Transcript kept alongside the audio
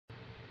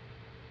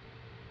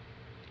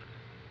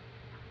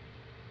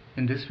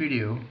In this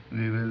video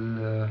we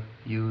will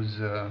use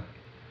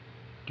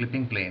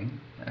clipping plane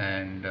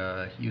and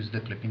use the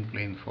clipping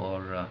plane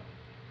for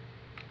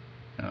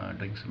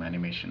doing some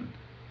animation.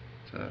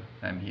 So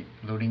I'm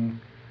loading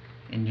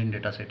engine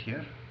dataset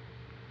here.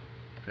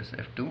 Press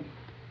F2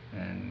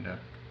 and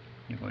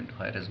you go into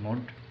high res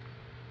mode.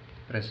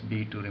 Press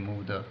B to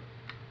remove the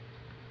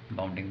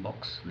bounding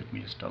box. Let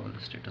me just toggle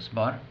the status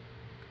bar.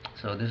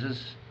 So this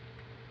is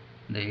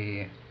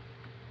the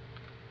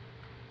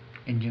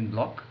engine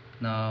block.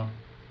 Now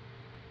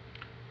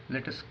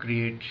let us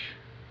create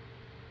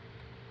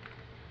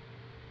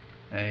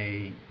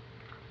an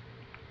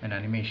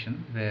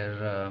animation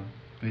where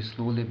we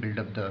slowly build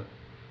up the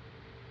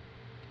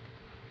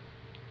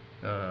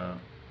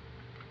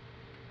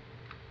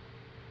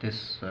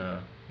this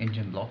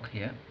engine block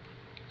here.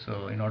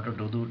 So in order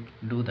to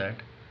do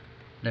that,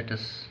 let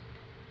us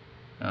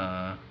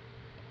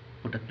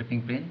put a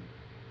clipping plane.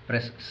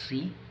 Press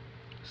C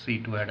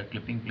to add a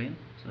clipping plane.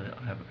 So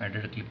I have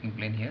added a clipping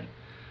plane here.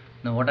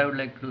 Now what I would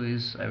like to do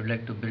is I would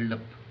like to build up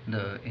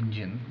the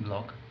engine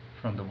block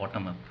from the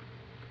bottom up.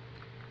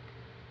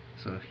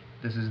 So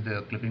this is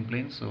the clipping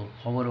plane, so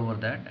hover over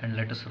that and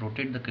let us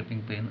rotate the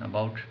clipping plane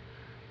about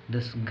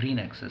this green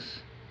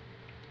axis.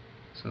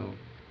 So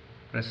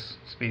press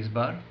space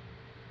bar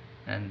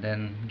and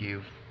then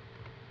give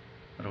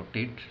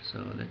rotate.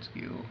 So let's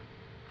give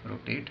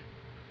rotate.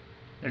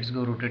 Let's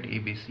go rotate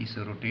ABC.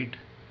 So rotate.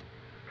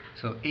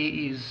 So A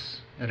is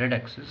red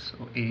axis,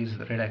 so A is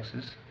the red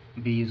axis,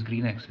 B is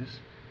green axis,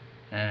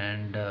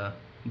 and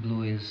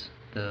blue is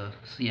the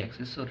C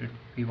axis. So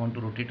we want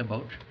to rotate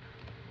about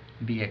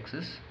B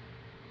axis.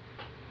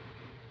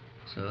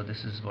 So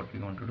this is what we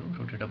want to do,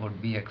 rotate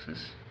about B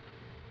axis,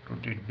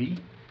 rotate B,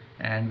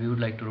 and we would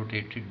like to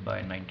rotate it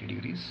by 90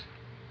 degrees.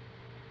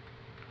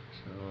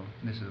 So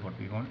this is what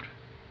we want,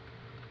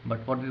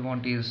 but what we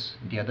want is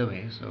the other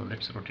way. So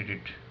let's rotate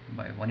it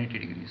by 180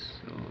 degrees.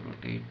 So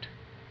rotate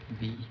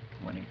B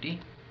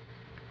 180.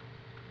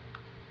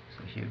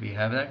 So here we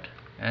have that,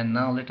 and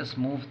now let us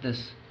move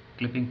this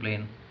clipping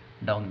plane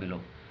down below.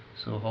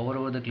 So hover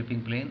over the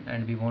clipping plane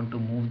and we want to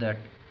move that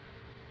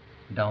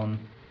down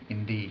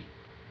in the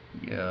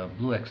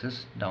blue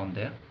axis down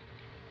there.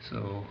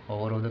 So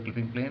hover over the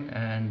clipping plane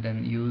and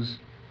then use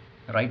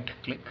right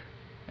click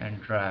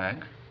and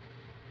drag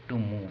to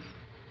move.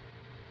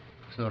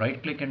 So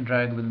right click and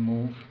drag will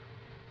move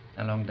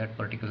along that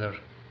particular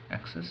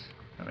axis.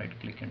 Right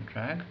click and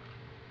drag,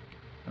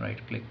 right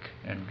click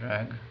and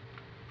drag,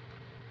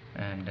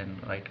 and then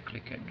right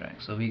click and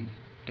drag. So we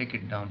take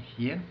it down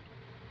here.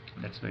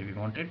 That's where we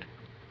want it.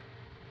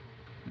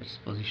 Let's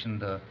position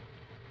the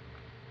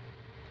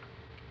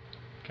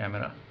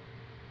camera.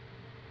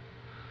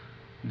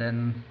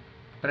 Then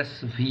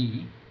press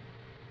V.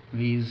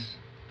 V is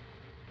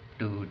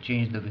to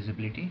change the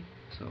visibility.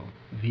 So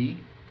V,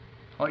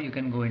 or you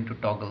can go into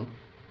toggle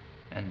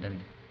and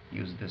then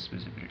use this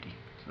visibility.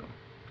 So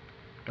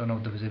turn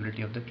off the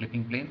visibility of the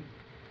clipping plane.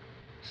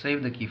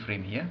 Save the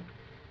keyframe here.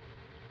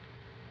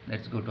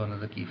 Let's go to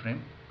another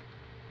keyframe.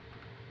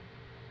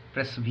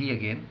 Press V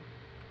again.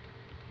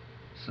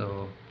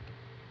 So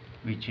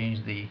we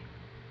change the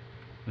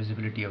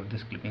visibility of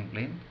this clipping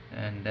plane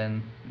and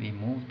then we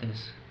move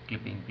this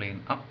clipping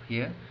plane up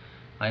here.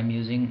 I'm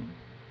using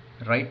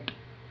right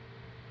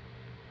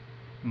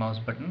mouse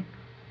button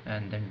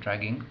and then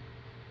dragging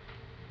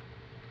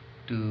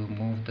to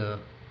move the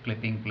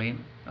clipping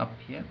plane up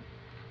here.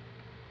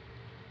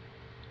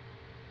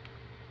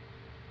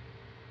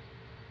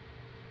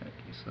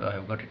 Okay, so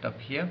I've got it up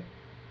here,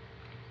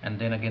 and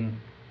then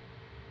again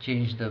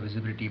change the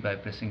visibility by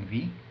pressing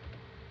V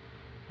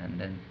and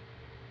then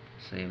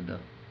save the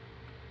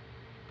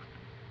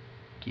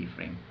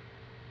keyframe.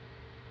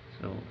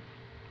 So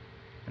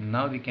and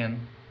now we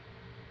can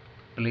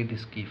play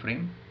this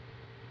keyframe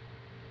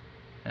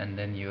and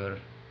then your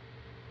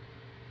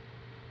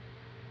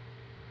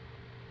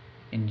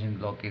engine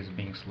block is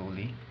being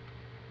slowly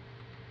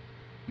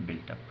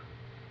built up.